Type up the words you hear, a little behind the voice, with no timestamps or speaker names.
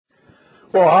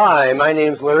Well, hi, my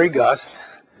name's Larry Gust.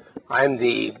 I'm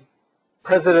the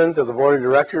president of the board of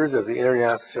directors of the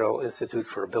International Institute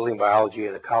for Building Biology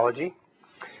and Ecology.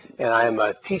 And I'm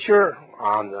a teacher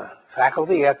on the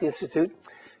faculty at the Institute,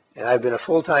 and I've been a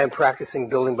full-time practicing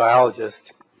building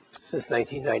biologist since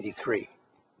 1993.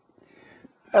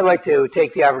 I'd like to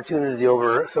take the opportunity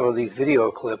over some of these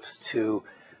video clips to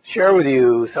share with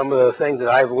you some of the things that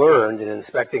I've learned in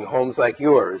inspecting homes like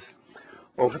yours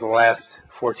over the last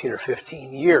 14 or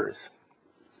 15 years.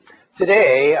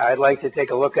 Today, I'd like to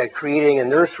take a look at creating a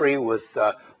nursery with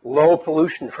low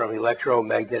pollution from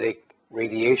electromagnetic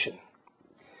radiation.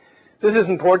 This is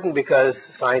important because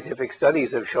scientific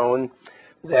studies have shown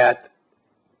that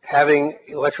having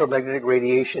electromagnetic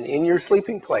radiation in your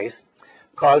sleeping place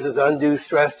causes undue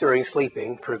stress during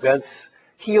sleeping, prevents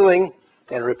healing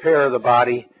and repair of the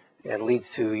body, and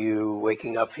leads to you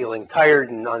waking up feeling tired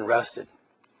and unrested.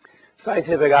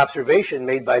 Scientific observation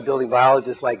made by building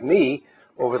biologists like me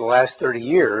over the last 30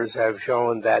 years have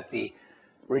shown that the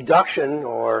reduction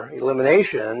or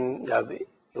elimination of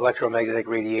electromagnetic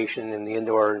radiation in the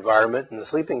indoor environment and the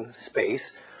sleeping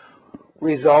space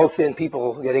results in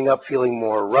people getting up feeling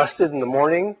more rested in the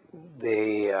morning.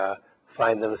 They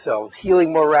find themselves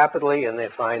healing more rapidly, and they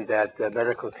find that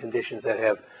medical conditions that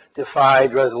have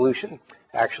defied resolution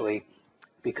actually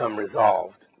become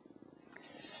resolved.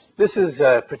 This is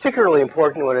particularly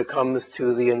important when it comes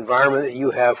to the environment that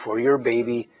you have for your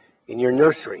baby in your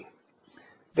nursery.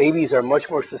 Babies are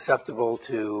much more susceptible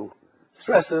to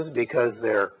stresses because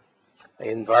their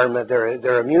environment,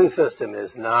 their immune system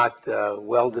is not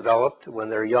well developed when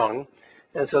they're young,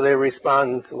 and so they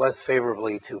respond less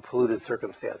favorably to polluted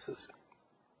circumstances.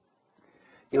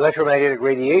 Electromagnetic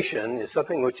radiation is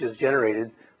something which is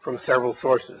generated from several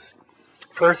sources.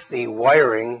 First, the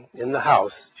wiring in the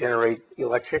house generate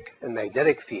electric and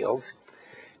magnetic fields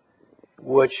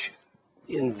which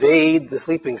invade the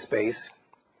sleeping space,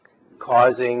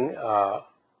 causing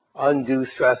undue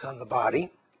stress on the body.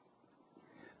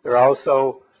 There are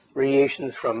also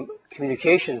radiations from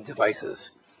communication devices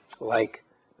like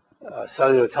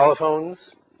cellular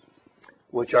telephones,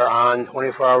 which are on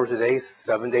 24 hours a day,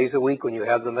 7 days a week when you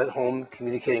have them at home,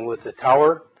 communicating with the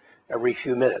tower every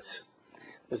few minutes.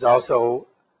 There's also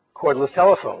cordless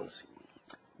telephones,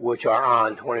 which are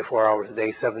on 24 hours a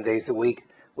day, 7 days a week,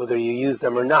 whether you use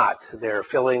them or not. They're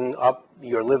filling up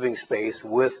your living space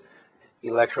with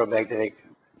electromagnetic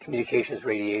communications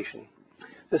radiation.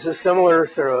 This is a similar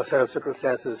set of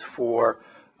circumstances for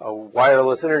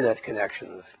wireless internet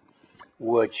connections,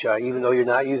 which, even though you're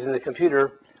not using the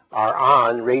computer, are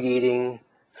on, radiating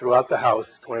throughout the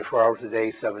house 24 hours a day,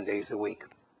 7 days a week.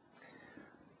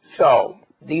 So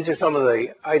these are some of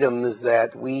the items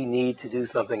that we need to do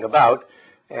something about.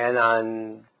 And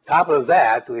on top of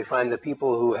that, we find that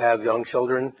people who have young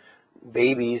children,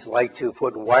 babies, like to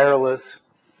put wireless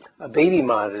baby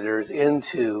monitors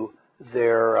into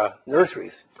their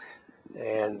nurseries.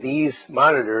 And these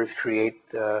monitors create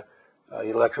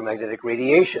electromagnetic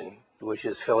radiation, which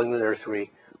is filling the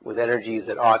nursery with energies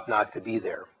that ought not to be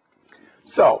there.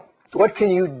 So what can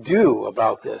you do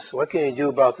about this? What can you do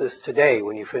about this today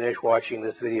when you finish watching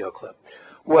this video clip?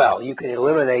 Well, you can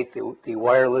eliminate the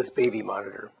wireless baby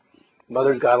monitor.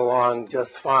 Mothers got along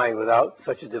just fine without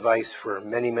such a device for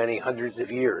many, many hundreds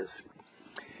of years.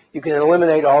 You can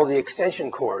eliminate all the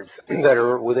extension cords that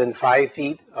are within 5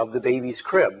 feet of the baby's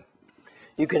crib.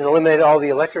 You can eliminate all the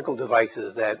electrical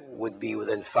devices that would be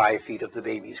within 5 feet of the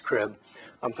baby's crib.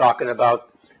 I'm talking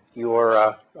about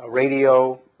your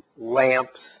radio,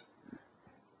 lamps,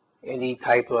 any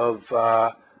type of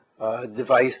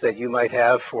device that you might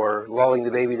have for lulling the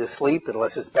baby to sleep,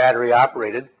 unless it's battery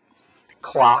operated,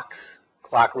 clocks,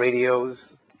 clock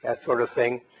radios, that sort of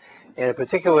thing. And in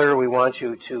particular, we want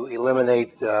you to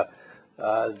eliminate the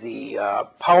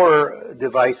power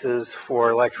devices for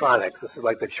electronics. This is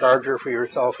like the charger for your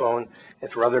cell phone and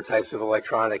for other types of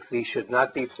electronics. These should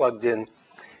not be plugged in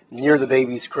near the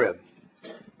baby's crib.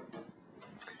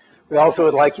 We also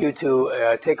would like you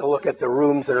to take a look at the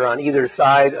rooms that are on either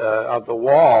side of the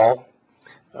wall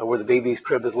where the baby's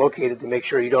crib is located to make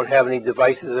sure you don't have any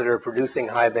devices that are producing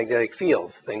high magnetic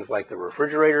fields, things like the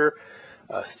refrigerator,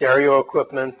 stereo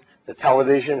equipment, the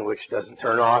television, which doesn't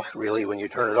turn off really when you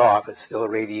turn it off. It's still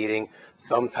irradiating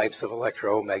some types of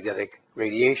electromagnetic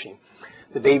radiation.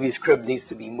 The baby's crib needs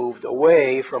to be moved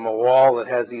away from a wall that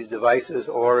has these devices,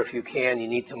 or if you can, you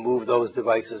need to move those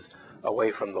devices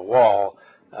away from the wall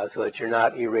so that you're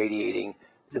not irradiating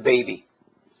the baby.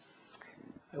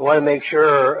 I want to make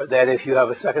sure that if you have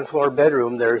a second floor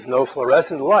bedroom, there's no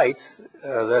fluorescent lights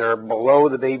that are below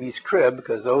the baby's crib,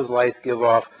 because those lights give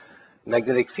off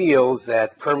magnetic fields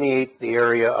that permeate the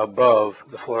area above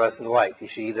the fluorescent light. You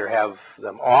should either have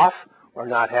them off or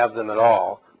not have them at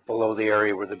all below the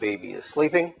area where the baby is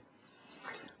sleeping.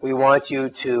 We want you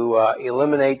to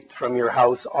eliminate from your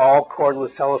house all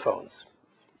cordless telephones.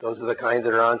 Those are the kind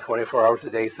that are on 24 hours a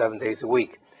day, 7 days a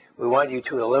week. We want you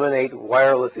to eliminate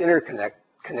wireless interconnect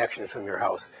connections from your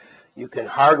house. You can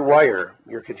hardwire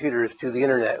your computers to the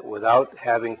internet without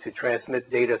having to transmit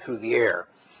data through the air.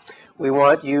 We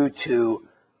want you to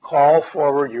call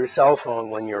forward your cell phone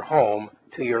when you're home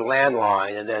to your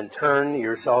landline and then turn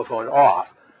your cell phone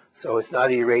off so it's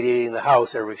not irradiating the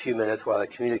house every few minutes while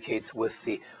it communicates with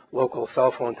the local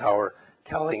cell phone tower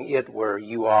telling it where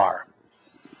you are.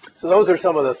 So those are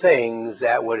some of the things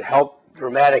that would help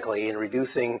dramatically in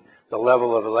reducing the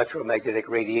level of electromagnetic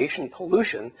radiation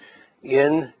pollution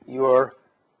in your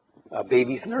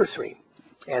baby's nursery.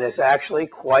 And it's actually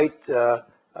quite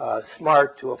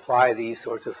smart to apply these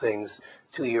sorts of things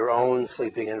to your own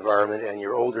sleeping environment and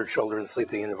your older children's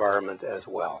sleeping environment as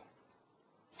well.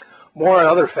 More on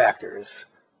other factors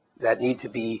that need to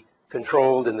be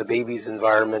controlled in the baby's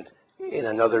environment in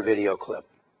another video clip.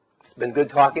 It's been good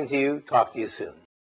talking to you. Talk to you soon.